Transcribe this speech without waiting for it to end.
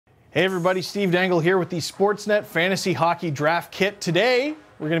Hey everybody, Steve Dangle here with the Sportsnet Fantasy Hockey Draft Kit. Today,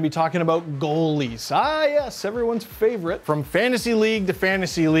 we're going to be talking about goalies. Ah yes, everyone's favorite. From fantasy league to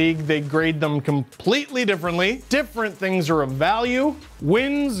fantasy league, they grade them completely differently. Different things are of value.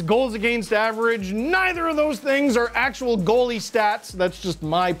 Wins, goals against average, neither of those things are actual goalie stats. That's just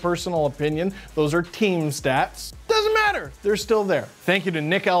my personal opinion. Those are team stats. Doesn't matter, they're still there. Thank you to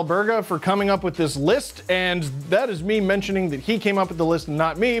Nick Alberga for coming up with this list, and that is me mentioning that he came up with the list and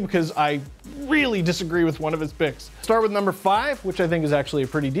not me, because I really disagree with one of his picks. Start with number 5, which I think is actually a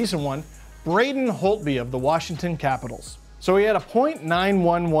pretty decent one. Braden Holtby of the Washington Capitals. So he had a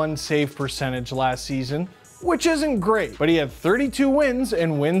 .911 save percentage last season, which isn't great, but he had 32 wins,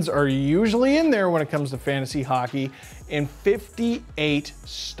 and wins are usually in there when it comes to fantasy hockey, in 58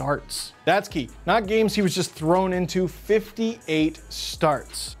 starts. That's key. Not games he was just thrown into, 58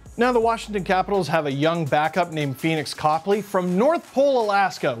 starts. Now the Washington Capitals have a young backup named Phoenix Copley from North Pole,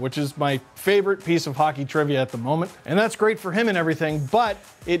 Alaska, which is my favorite piece of hockey trivia at the moment. And that's great for him and everything, but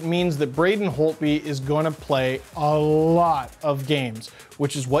it means that Braden Holtby is going to play a lot of games,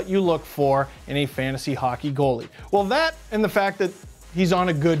 which is what you look for in a fantasy hockey goalie. Well, that and the fact that he's on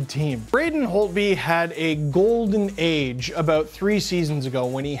a good team. Braden Holtby had a golden age about 3 seasons ago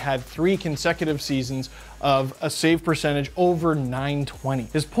when he had 3 consecutive seasons of a save percentage over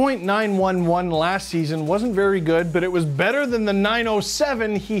 .920. His .911 last season wasn't very good, but it was better than the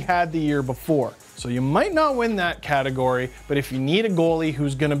 .907 he had the year before. So you might not win that category, but if you need a goalie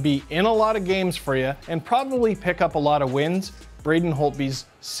who's gonna be in a lot of games for you and probably pick up a lot of wins, Braden Holtby's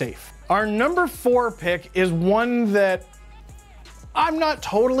safe. Our number 4 pick is one that I'm not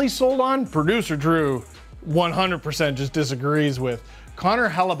totally sold on. Producer Drew 100% just disagrees with. Connor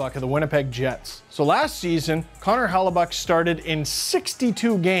Hellebuyck of the Winnipeg Jets. So last season, Connor Hellebuyck started in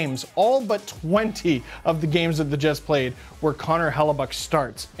 62 games. All but 20 of the games that the Jets played were Connor Hellebuyck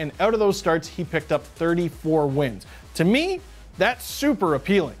starts. And out of those starts, he picked up 34 wins. To me, that's super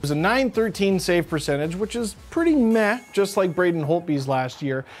appealing. It was a .913 save percentage, which is pretty meh, just like Braden Holtby's last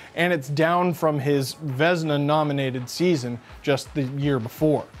year, and it's down from his Vezina-nominated season just the year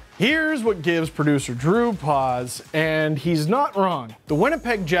before. Here's what gives producer Drew pause, and he's not wrong. The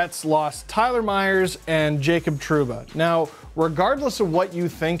Winnipeg Jets lost Tyler Myers and Jacob Trouba. Now, regardless of what you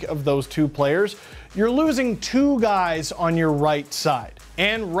think of those 2 players, you're losing 2 guys on your right side.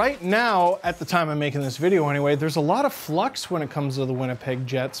 And right now, at the time I'm making this video anyway, there's a lot of flux when it comes to the Winnipeg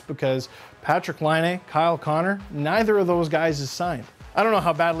Jets because Patrick Laine, Kyle Connor, neither of those guys is signed. I don't know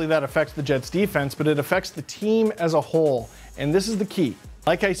how badly that affects the Jets defense, but it affects the team as a whole. And this is the key.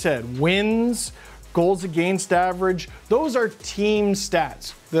 Like I said, wins, goals against average, those are team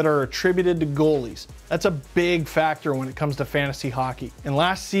stats that are attributed to goalies. That's a big factor when it comes to fantasy hockey. And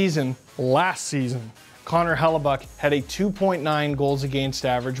last season, Connor Hellebuyck had a 2.9 goals against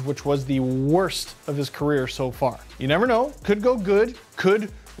average, which was the worst of his career so far. You never know, could go good,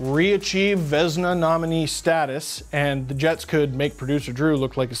 could re-achieve Vezina nominee status, and the Jets could make producer Drew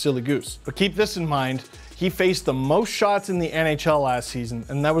look like a silly goose. But keep this in mind, he faced the most shots in the NHL last season,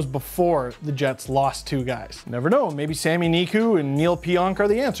 and that was before the Jets lost 2 guys. Never know, maybe Sami Niku and Neil Pionk are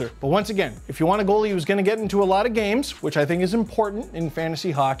the answer. But once again, if you want a goalie who's gonna get into a lot of games, which I think is important in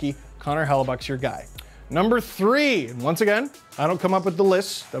fantasy hockey, Connor Hellebuyck's your guy. Number 3, and once again, I don't come up with the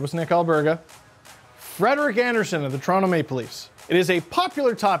list, that was Nick Alberga. Frederik Andersen of the Toronto Maple Leafs. It is a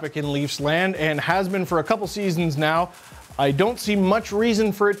popular topic in Leafs land and has been for a couple seasons now. I don't see much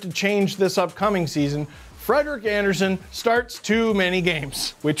reason for it to change this upcoming season. Frederik Andersen starts too many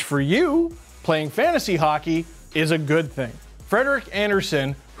games, which for you, playing fantasy hockey, is a good thing. Frederik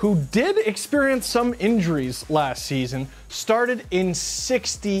Andersen, who did experience some injuries last season, started in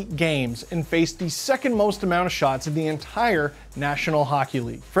 60 games and faced the 2nd most amount of shots in the entire National Hockey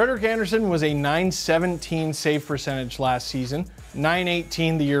League. Frederik Andersen was a .917 save percentage last season,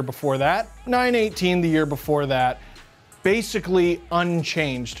 .918 the year before that, .918 the year before that, basically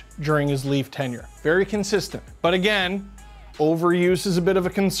unchanged during his Leaf tenure. Very consistent. But again, overuse is a bit of a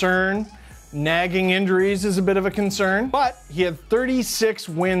concern. Nagging injuries is a bit of a concern, but he had 36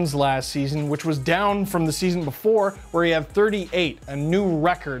 wins last season, which was down from the season before where he had 38, a new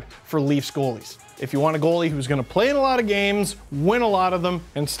record for Leafs goalies. If you want a goalie who's gonna play in a lot of games, win a lot of them,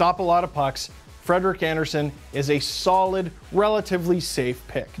 and stop a lot of pucks, Frederik Andersen is a solid, relatively safe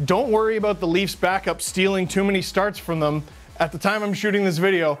pick. Don't worry about the Leafs backup stealing too many starts from them. At the time I'm shooting this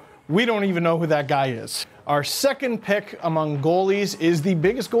video, we don't even know who that guy is. Our second pick among goalies is the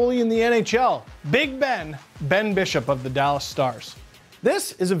biggest goalie in the NHL, Big Ben, Ben Bishop of the Dallas Stars.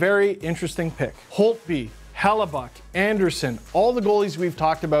 This is a very interesting pick. Holtby, Hellebuyck, Andersen, all the goalies we've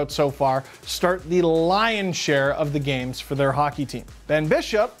talked about so far start the lion's share of the games for their hockey team. Ben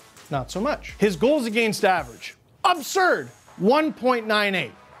Bishop not so much. His goals against average, absurd,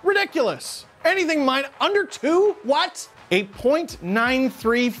 1.98. Ridiculous. Anything under 2? What? A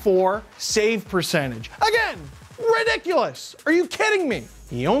 .934 save percentage. Again, ridiculous. Are you kidding me?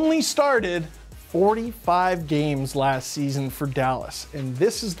 He only started 45 games last season for Dallas, and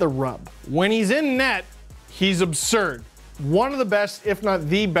this is the rub. When he's in net, he's absurd. One of the best, if not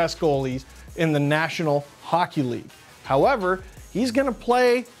the best goalies in the National Hockey League. However, he's gonna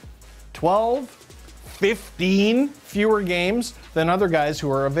play 12, 15 fewer games than other guys who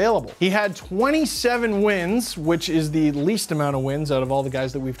are available. He had 27 wins, which is the least amount of wins out of all the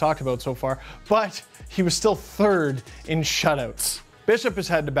guys that we've talked about so far, but he was still third in shutouts. Bishop has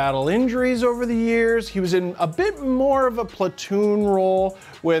had to battle injuries over the years. He was in a bit more of a platoon role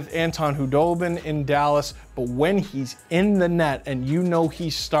with Anton Khudobin in Dallas, but when he's in the net and you know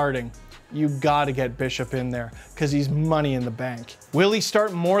he's starting, you gotta get Bishop in there because he's money in the bank. Will he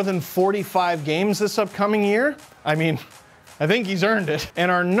start more than 45 games this upcoming year? I mean, I think he's earned it. And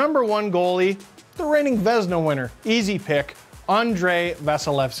our number one goalie, the reigning Vezina winner, easy pick, Andrei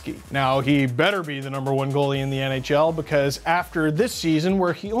Vasilevskiy. Now, he better be the number one goalie in the NHL because after this season,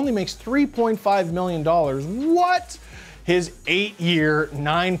 where he only makes $3.5 million, what? His 8-year,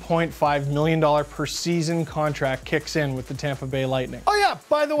 $9.5 million per season contract kicks in with the Tampa Bay Lightning. Oh yeah,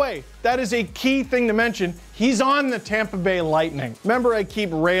 by the way, that is a key thing to mention. He's on the Tampa Bay Lightning. Remember, I keep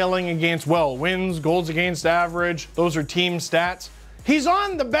railing against, well, wins, goals against average, those are team stats. He's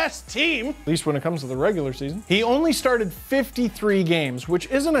on the best team, at least when it comes to the regular season. He only started 53 games, which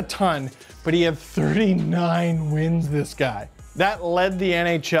isn't a ton, but he had 39 wins, this guy. That led the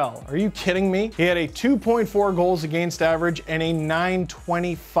NHL. Are you kidding me? He had a 2.4 goals against average and a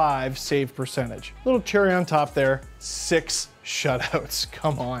 .925 save percentage. Little cherry on top there, 6 shutouts,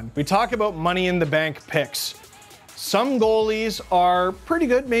 come on. We talk about money in the bank picks. Some goalies are pretty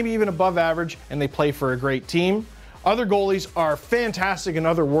good, maybe even above average, and they play for a great team. Other goalies are fantastic and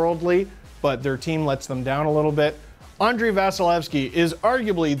otherworldly, but their team lets them down a little bit. Andrei Vasilevskiy is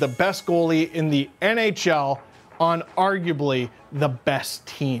arguably the best goalie in the NHL on arguably the best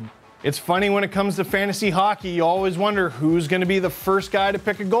team. It's funny when it comes to fantasy hockey, you always wonder who's gonna be the first guy to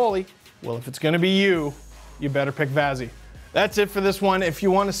pick a goalie. Well, if it's gonna be you better pick Vazzy. That's it for this one. If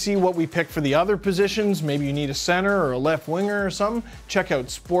you wanna see what we pick for the other positions, maybe you need a center or a left winger or something, check out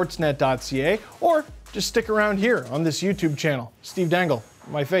sportsnet.ca or just stick around here on this YouTube channel. Steve Dangle,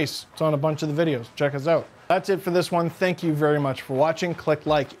 my face, it's on a bunch of the videos. Check us out. That's it for this one. Thank you very much for watching. Click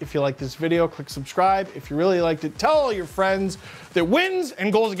like if you like this video. Click subscribe if you really liked it. Tell all your friends that wins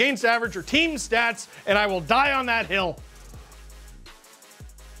and goals against average are team stats, and I will die on that hill.